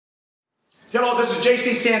Hello, this is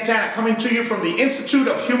JC Santana coming to you from the Institute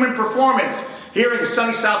of Human Performance here in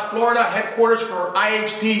sunny South Florida, headquarters for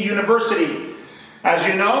IHP University. As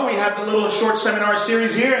you know, we have the little short seminar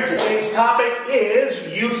series here, and today's topic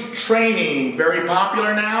is youth training. Very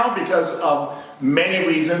popular now because of many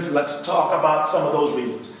reasons. Let's talk about some of those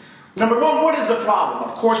reasons. Number one, what is the problem?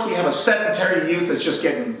 Of course, we have a sedentary youth that's just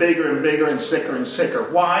getting bigger and bigger and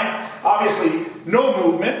sicker. Why? Obviously, no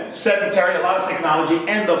movement, sedentary, a lot of technology,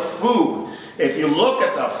 and the food. If you look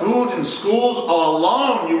at the food in schools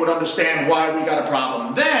alone, you would understand why we got a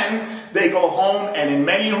problem. Then they go home, and in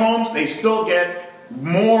many homes, they still get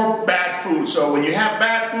more bad food. So when you have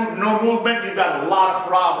bad food, no movement, you've got a lot of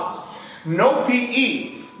problems. No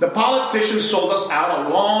PE. The politicians sold us out a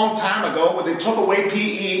long time ago when they took away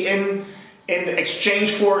PE in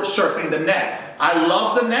exchange for surfing the net. I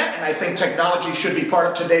love the net, and I think technology should be part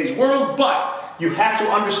of today's world, but you have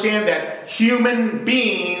to understand that human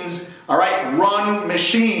beings, run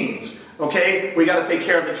machines. Okay? We got to take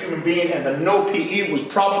care of the human being, and the no PE was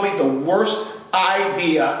probably the worst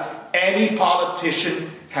idea any politician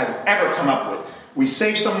has ever come up with. We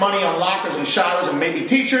save some money on lockers and showers and maybe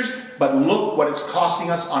teachers, but look what it's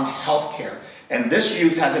costing us on health care. And this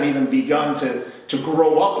youth hasn't even begun to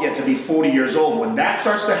grow up yet to be 40 years old. When that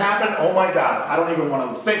starts to happen, oh my God, I don't even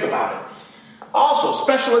want to think about it. Also,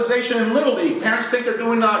 specialization in Little League. Parents think they're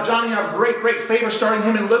doing Johnny a great favor starting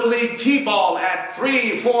him in Little League T-ball at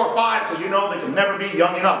 3, 4, 5, because you know they can never be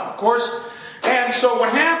young enough, of course. And so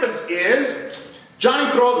what happens is Johnny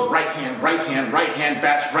throws right hand,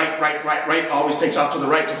 bats, right, always takes off to the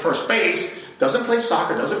right to first base. Doesn't play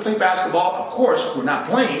soccer, doesn't play basketball. Of course, we're not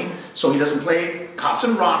playing, so he doesn't play cops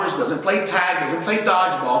and robbers, doesn't play tag, doesn't play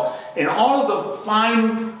dodgeball. And all of the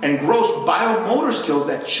fine and gross biomotor skills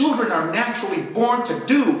that children are naturally born to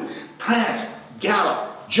do, prance,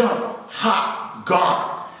 gallop, jump, hop,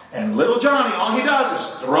 gone. And little Johnny, all he does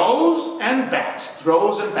is throws and bats.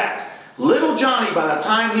 Little Johnny, by the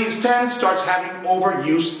time he's 10, starts having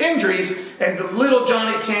overuse injuries, and the little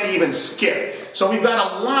Johnny can't even skip. So we've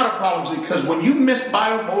got a lot of problems because when you miss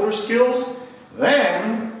biomotor skills,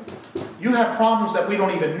 then you have problems that we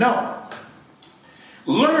don't even know.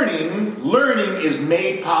 Learning is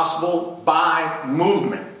made possible by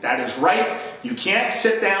movement. That is right. You can't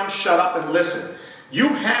sit down, shut up, and listen. You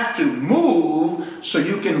have to move so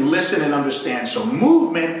you can listen and understand. So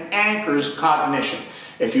movement anchors cognition.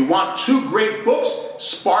 If you want two great books,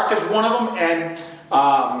 Spark is one of them, and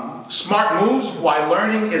Smart Moves, Why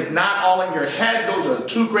Learning is Not All in Your Head. Those are the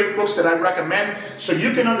two great books that I recommend so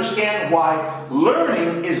you can understand why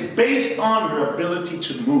learning is based on your ability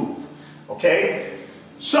to move. Okay?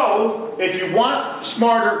 So, if you want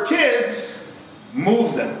smarter kids,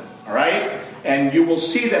 move them. All right? And you will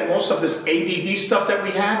see that most of this ADD stuff that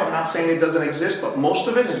we have, I'm not saying it doesn't exist, but most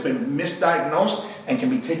of it has been misdiagnosed and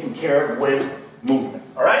can be taken care of with movement.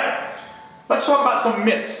 All right? Let's talk about some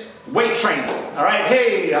myths. Weight training. All right?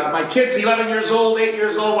 Hey, my kid's 11 years old, 8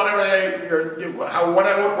 years old, whatever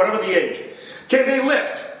the age. Can they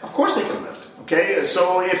lift? Of course they can lift. Okay?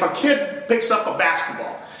 So if a kid picks up a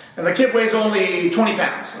basketball and the kid weighs only 20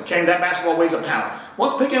 pounds, okay, and that basketball weighs a pound,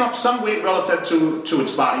 well, it's picking up some weight relative to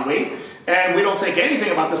its body weight. And we don't think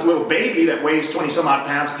anything about this little baby that weighs 20 some odd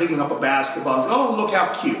pounds picking up a basketball and say, oh, look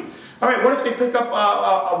how cute. All right, what if they pick up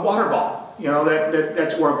a water ball?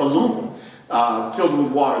 That's or a balloon filled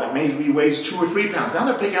with water that maybe weighs 2 or 3 pounds. Now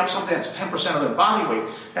they're picking up something that's 10% of their body weight.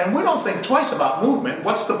 And we don't think twice about movement.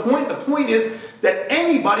 What's the point? The point is that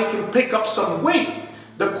anybody can pick up some weight.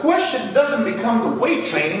 The question doesn't become the weight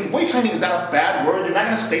training. Weight training is not a bad word. They're not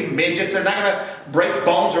going to stay midgets. They're not going to break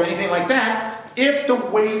bones or anything like that. If the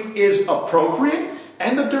weight is appropriate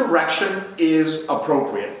and the direction is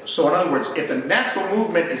appropriate. So in other words, if the natural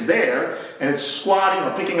movement is there and it's squatting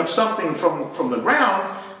or picking up something from the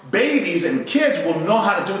ground, babies and kids will know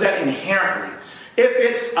how to do that inherently. If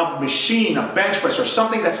it's a machine, a bench press, or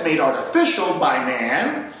something that's made artificial by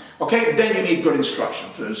man, okay, then you need good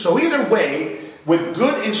instruction. So either way, with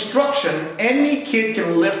good instruction, any kid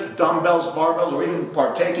can lift dumbbells, barbells, or even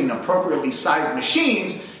partake in appropriately sized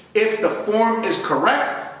machines if the form is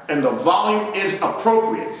correct and the volume is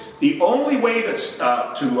appropriate. The only way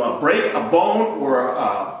to break a bone or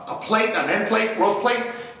a plate, an end plate, growth plate,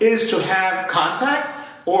 is to have contact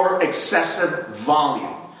or excessive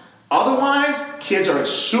volume. Otherwise, kids are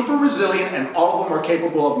super resilient and all of them are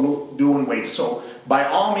capable of doing weights. So by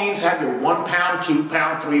all means, have your 1 pound, 2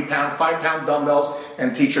 pound, 3 pound, 5 pound dumbbells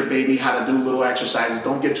and teach your baby how to do little exercises.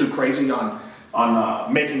 Don't get too crazy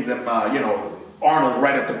on making them, Arnold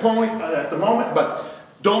right at the moment, but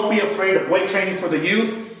don't be afraid of weight training for the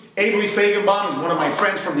youth. Avery Fagenbaum is one of my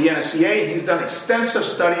friends from the NSCA. He's done extensive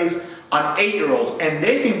studies on 8-year-olds, and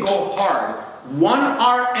they can go hard, 1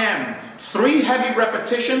 RM, 3 heavy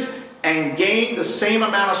repetitions, and gain the same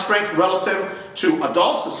amount of strength relative to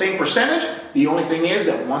adults, the same percentage. The only thing is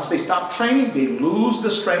that once they stop training, they lose the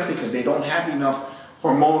strength because they don't have enough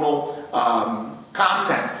hormonal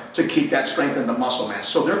content to keep that strength in the muscle mass.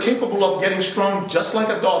 So they're capable of getting strong just like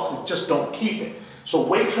adults, they just don't keep it. So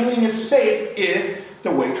weight training is safe if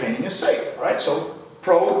the weight training is safe, right? So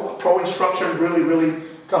pro instruction really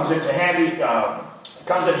comes into handy.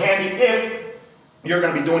 Comes in handy if you're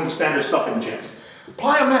going to be doing the standard stuff in gyms.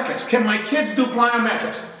 Plyometrics. Can my kids do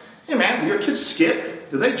plyometrics? Hey man, do your kids skip?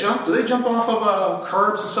 Do they jump? Do they jump off of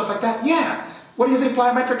curbs and stuff like that? Yeah. What do you think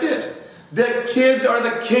plyometric is? The kids are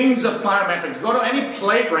the kings of plyometrics. Go to any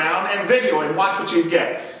playground and video and watch what you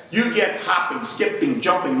get. You get hopping, skipping,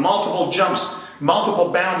 jumping, multiple jumps,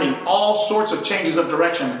 multiple bounding, all sorts of changes of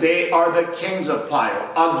direction. They are the kings of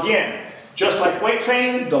plyo. Again, just like weight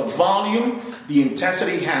training, the volume, the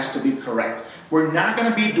intensity has to be correct. We're not going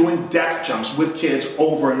to be doing depth jumps with kids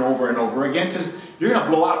over and over and over again because you're going to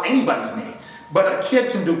blow out anybody's knee. But a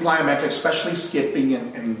kid can do plyometrics, especially skipping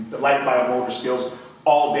and the light biomotor skills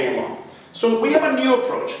all day long. So we have a new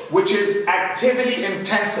approach, which is activity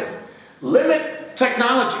intensive. Limit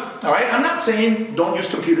technology, all right? I'm not saying don't use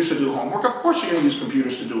computers to do homework. Of course you're going to use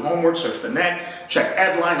computers to do homework, surf the net, check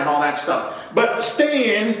Edline and all that stuff. But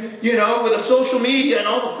stay in, with the social media and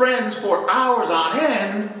all the friends for hours on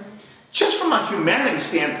end, just from a humanity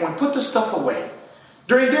standpoint, put the stuff away.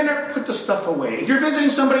 During dinner, put the stuff away. If you're visiting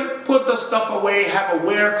somebody, put the stuff away, have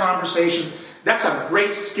aware conversations. That's a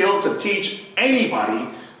great skill to teach anybody,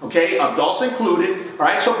 okay, adults included, all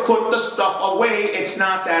right? So put the stuff away. It's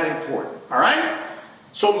not that important, all right?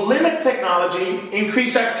 So limit technology,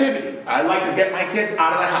 increase activity. I like to get my kids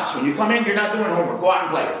out of the house. When you come in, you're not doing homework. Go out and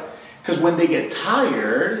play. Because when they get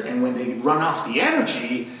tired and when they run off the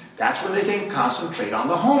energy, that's when they can concentrate on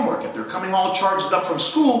the homework. If they're coming all charged up from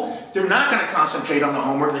school, they're not going to concentrate on the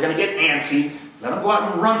homework. They're going to get antsy. Let them go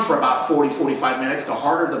out and run for about 40, 45 minutes. The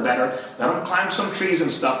harder, the better. Let them climb some trees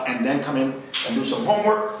and stuff, and then come in and do some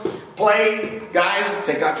homework. Play. Guys,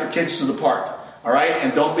 take out your kids to the park. All right?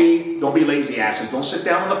 And don't be lazy asses. Don't sit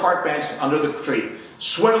down on the park bench under the tree.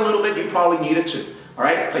 Sweat a little bit. You probably need it too. All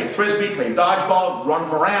right? Play frisbee, play dodgeball, run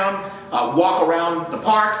them around, walk around the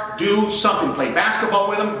park, do something. Play basketball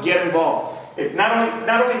with them. Get involved. It not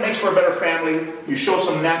only makes for a better family, you show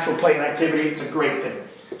some natural play and activity. It's a great thing.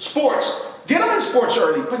 Sports. Get them in sports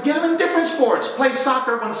early, but get them in different sports. Play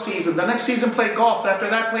soccer one season. The next season, play golf. After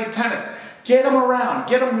that, play tennis. Get them around.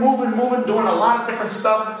 Get them moving, doing a lot of different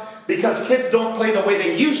stuff. Because kids don't play the way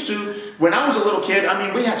they used to. When I was a little kid,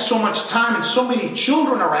 we had so much time and so many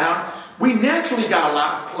children around, we naturally got a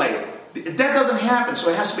lot of play. That doesn't happen, so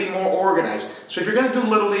it has to be more organized. So if you're going to do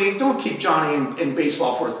Little League, don't keep Johnny in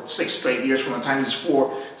baseball for 6 straight years from the time he's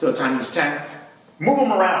 4 to the time he's 10. Move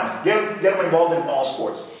him around. Get him involved in all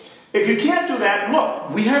sports. If you can't do that,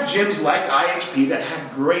 look, we have gyms like IHP that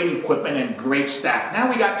have great equipment and great staff. Now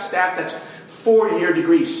we got staff that's 4-year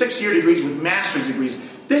degrees, 6-year degrees with master's degrees.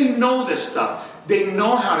 They know this stuff. They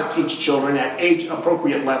know how to teach children at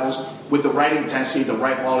age-appropriate levels with the right intensity, the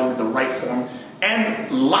right volume, the right form. And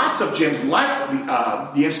lots of gyms like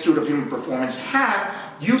the Institute of Human Performance have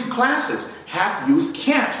youth classes, have youth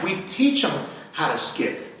camps. We teach them how to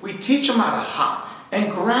skip. We teach them how to hop. And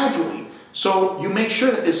gradually, so you make sure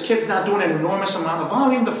that this kid's not doing an enormous amount of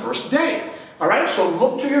volume the first day. All right? So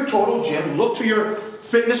look to your total gym. Look to your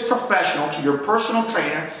fitness professional, to your personal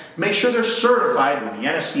trainer. Make sure they're certified with the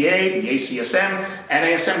NSCA, the ACSM,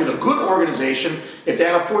 NASM, with a good organization. If they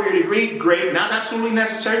have a 4-year degree, great. Not absolutely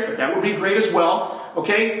necessary, but that would be great as well.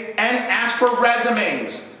 Okay? And ask for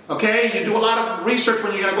resumes. Okay? You do a lot of research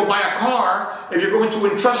when you're going to go buy a car. If you're going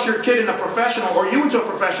to entrust your kid in a professional or you into a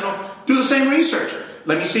professional, do the same research.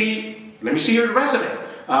 Let me see your resume.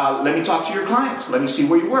 Let me talk to your clients. Let me see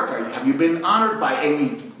where you work. Have you been honored by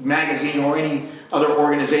any magazine or any other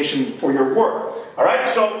organization for your work? All right,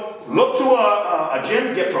 so look to a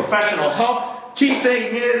gym, get professional help. Key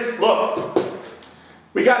thing is, look,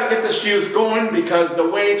 we got to get this youth going because the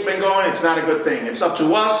way it's been going, it's not a good thing. It's up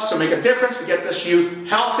to us to make a difference to get this youth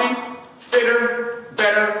healthy, fitter,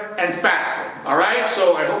 better, and faster. All right,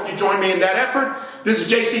 so I hope you join me in that effort. This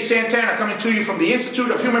is JC Santana coming to you from the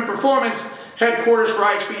Institute of Human Performance, headquarters for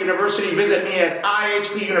IHP University. Visit me at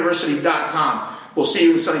ihpuniversity.com. We'll see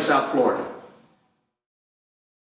you in sunny South Florida.